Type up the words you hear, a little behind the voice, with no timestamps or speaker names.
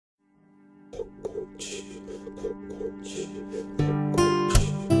Yeah,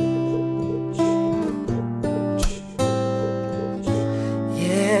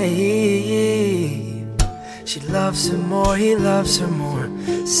 she loves him more, he loves her more.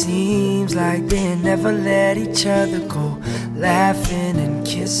 Seems like they never let each other go. Laughing and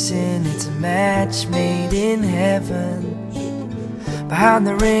kissing, it's a match made in heaven. Behind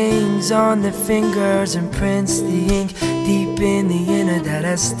the rings on their fingers imprints the ink deep in the inner that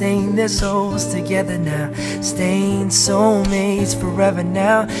has stained their souls together now. Stained soulmates forever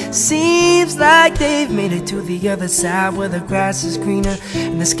now. Seems like they've made it to the other side where the grass is greener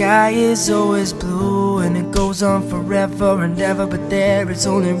and the sky is always blue, and it goes on forever and ever, but there is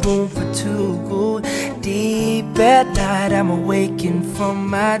only room for two. Deep at night I'm awakened from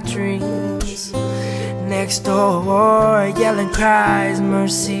my dreams. Next door, yelling cries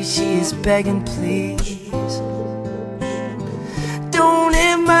mercy, she is begging please. Don't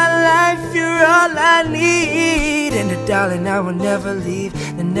end my life, you're all I need. And darling, I will never leave,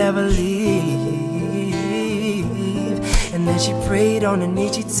 and never leave. And then she prayed on her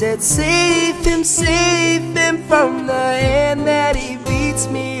knees, she said, save him from the hand that he beats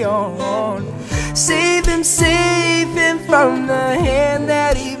me on. Save him from the hand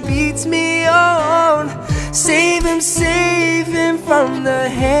that he beats me on. Save him from the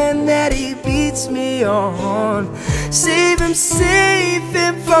hand that he beats me on. Save him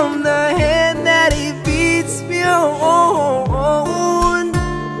from the hand that he beats me on.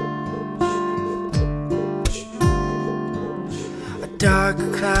 Dark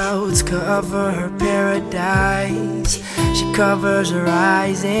clouds cover her paradise. She covers her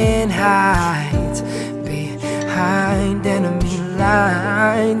eyes and hides behind enemy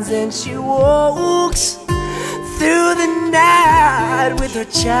lines, and she walks through the night with her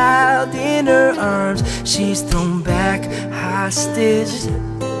child in her arms. She's thrown back hostage.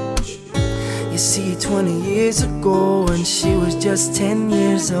 You see, 20 years ago when she was just 10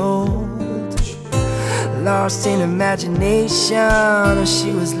 years old, lost in imagination,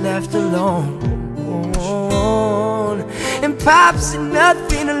 she was left alone. And Pop said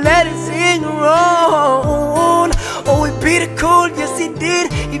nothing to let it sing her on. Oh, he beat her cold, yes he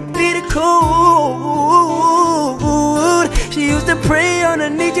did, he beat her cold. She used to pray on her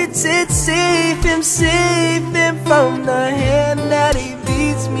knees, it said, save him from the hand that he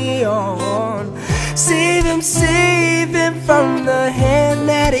beats me on. Save him from the hand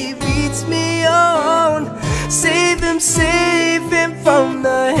that he beats me on. Save him from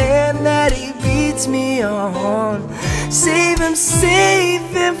the hand that he beats me on. Save him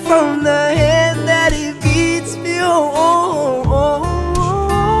from the hand that he beats me on.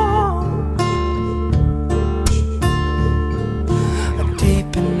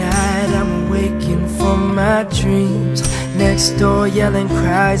 Deep at night I'm waking from my dreams. Next door yelling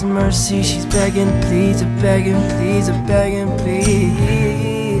cries mercy, she's begging please, begging please, begging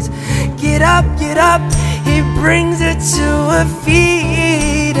please. Get up, he brings her to her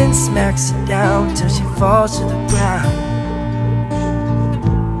feet and smacks her down till she falls to the ground.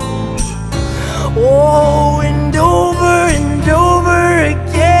 Oh, and over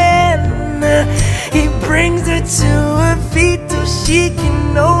again, he brings her to her feet till she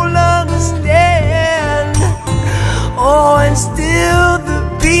can no longer stand. Oh, and still the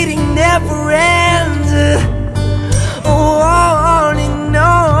beating never ends. Oh, on and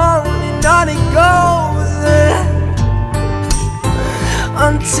on it goes,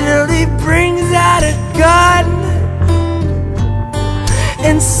 until he brings out a gun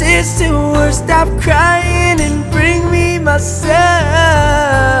and says to her, stop crying and bring me my son.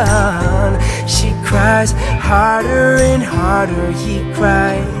 She cries harder and harder, he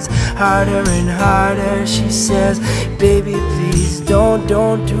cries harder and harder. She says, baby please don't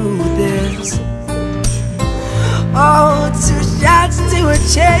do this. Oh, 2 shots to her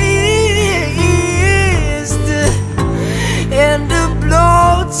chest and a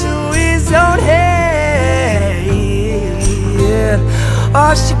blow to his own head.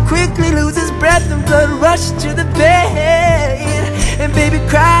 Oh, she quickly loses breath and blood rushes to the bed. And baby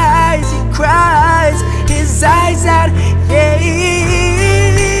cries, he cries his eyes out. Yeah,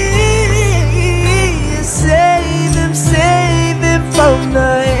 save him from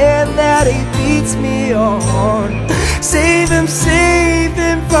the hand that he beats me on. Save him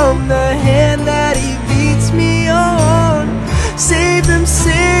from the hand that he beats me on. Save him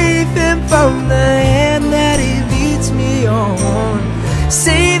from the hand that he beats me on.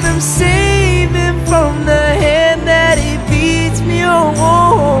 Save him from the hand that he beats me on.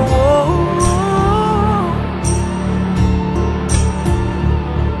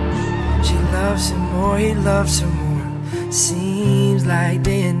 She loves him more, he loves her more. Seems like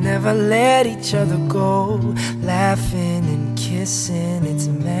they never never let each other go. Laughing and kissing, it's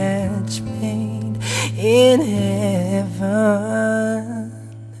a match made in heaven.